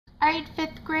All right,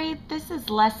 fifth grade, this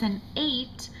is lesson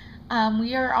 8.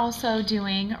 We are also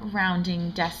doing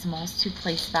rounding decimals to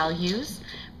place values,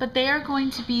 but they are going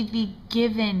to be the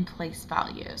given place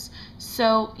values.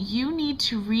 So you need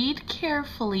to read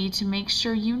carefully to make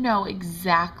sure you know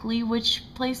exactly which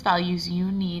place values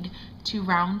you need to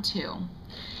round to.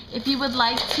 If you would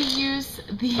like to use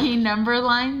the number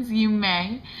lines, you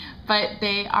may, but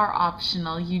they are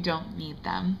optional. You don't need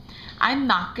them. I'm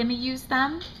not going to use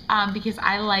them because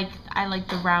I like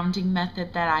the rounding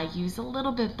method that I use a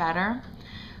little bit better.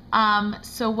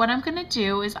 So what I'm going to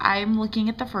do is I'm looking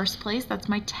at the first place. That's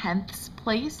my tenths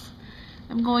place.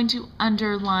 I'm going to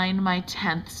underline my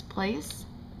tenths place.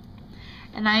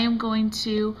 And I am going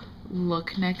to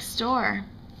look next door.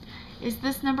 Is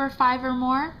this number 5 or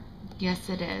more? Yes,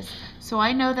 it is. So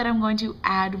I know that I'm going to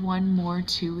add one more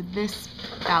to this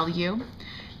value,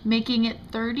 making it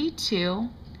 32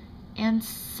 and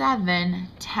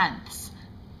 7/10.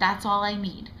 That's all I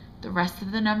need. The rest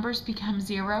of the numbers become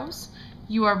zeros.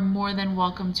 You are more than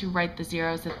welcome to write the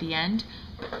zeros at the end,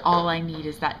 but all I need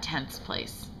is that tenths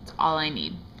place. That's all I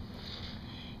need.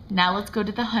 Now let's go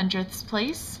to the hundredths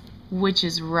place, which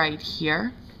is right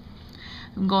here.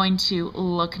 I'm going to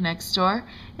look next door.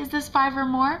 Is this 5 or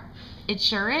more? It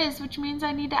sure is, which means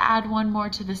I need to add one more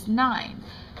to this 9.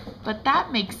 But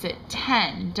that makes it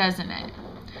 10, doesn't it?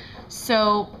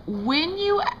 So when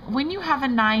you have a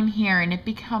 9 here and it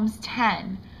becomes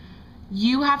 10,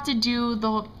 you have to do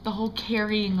the whole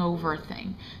carrying over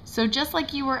thing. So just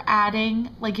like you were adding,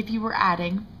 like if you were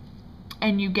adding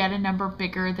and you get a number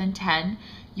bigger than 10,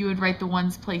 you would write the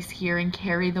ones place here and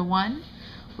carry the 1.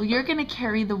 Well, you're going to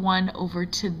carry the 1 over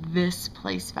to this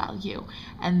place value,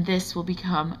 and this will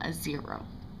become a 0.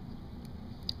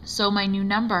 So my new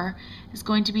number is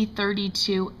going to be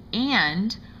 32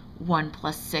 and 1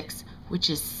 plus 6, which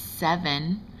is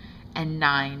 7, and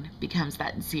 9 becomes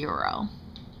that 0.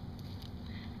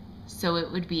 So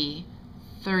it would be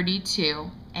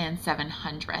 32 and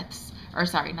 7/100ths, or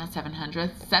sorry, not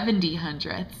 7/100ths,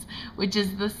 70/100ths, which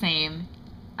is the same,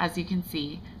 as you can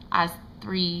see, as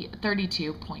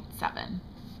 32.7.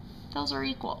 Those are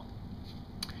equal.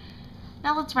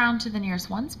 Now let's round to the nearest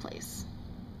ones place.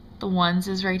 The ones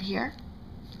is right here.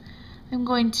 I'm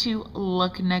going to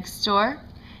look next door.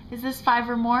 Is this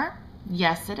 5 or more?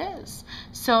 Yes, it is.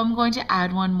 So I'm going to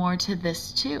add one more to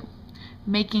this too,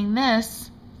 making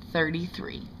this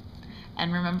 33.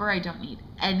 And remember, I don't need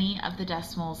any of the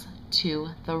decimals to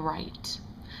the right.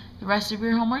 The rest of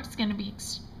your homework is going to be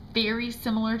very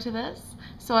similar to this,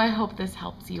 so I hope this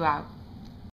helps you out.